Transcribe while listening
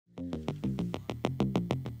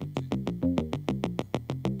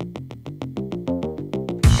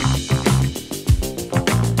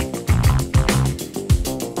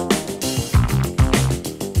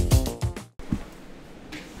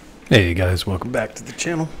Hey guys, welcome back to the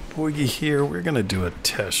channel. Boogie here. We're going to do a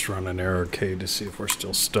test run in Arcade to see if we're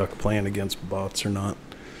still stuck playing against bots or not.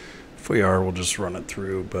 If we are, we'll just run it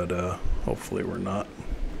through, but hopefully we're not.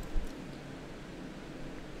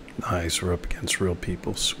 Nice, we're up against real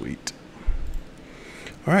people. Sweet.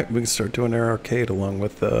 Alright, we can start doing Arcade along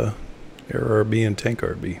with Air RB and Tank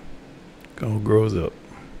RB. It all grows up.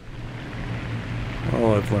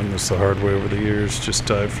 Well, I've learned this the hard way over the years. Just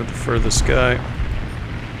dive for the furthest guy.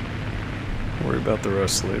 Worry about the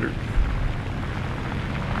rest later.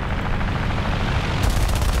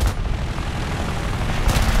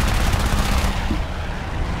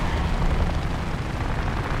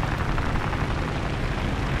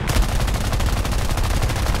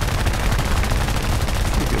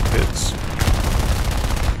 Good hits.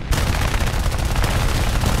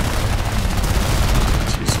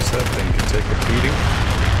 Jesus, that thing can take a beating.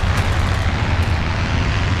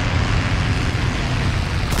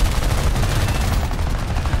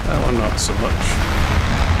 That one, not so much.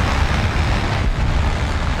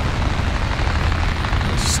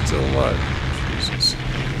 It's still alive. Jesus.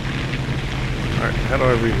 Alright, how do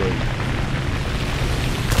I reload?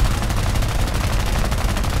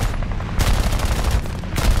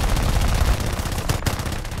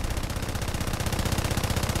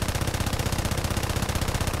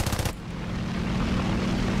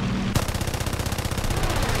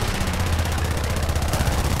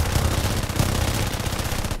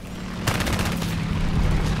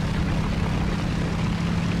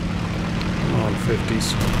 On 50s.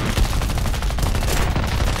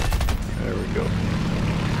 There we go.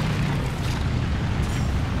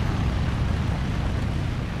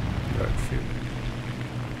 Right feet.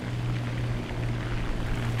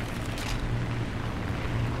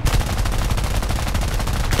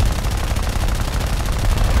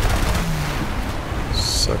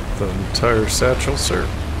 Suck the entire satchel, sir.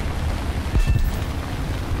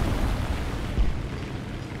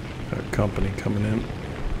 Got company coming in.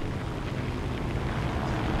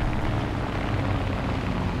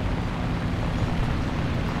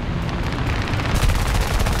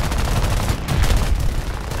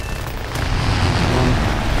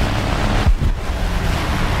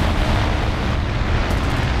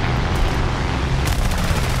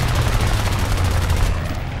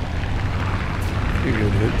 Few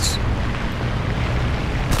good hits.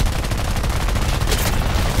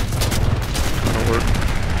 That'll work.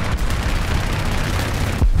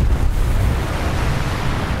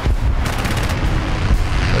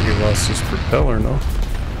 Like he lost his propeller, no?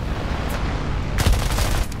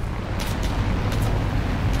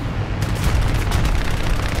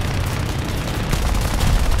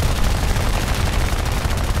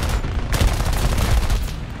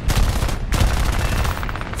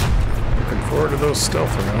 Forward to those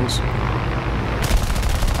stealth rounds.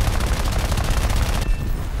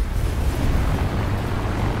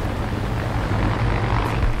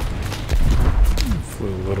 Flew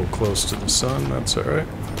a little close to the sun, that's alright.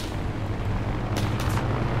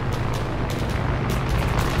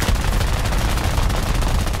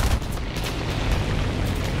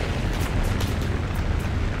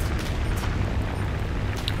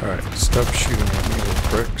 Alright, stop shooting at me, little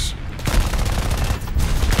pricks.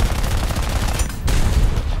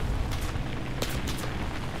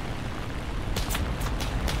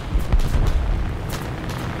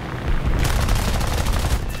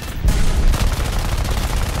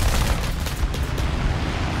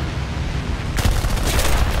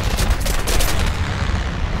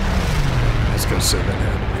 So that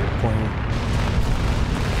had to be a plane.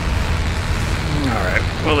 Alright,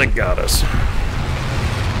 well, they got us.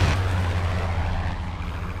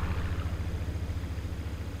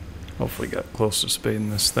 Hopefully got close to spading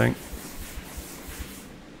this thing.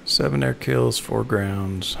 7 air kills, 4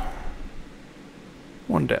 grounds,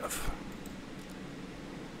 1 death.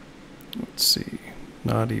 Let's see,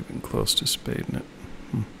 not even close to spading it.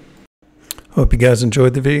 Hope you guys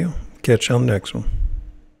enjoyed the video. Catch you on the next one.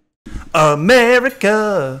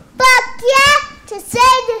 America! Fuck yeah! To say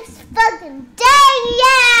this fucking day,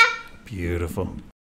 yeah! Beautiful.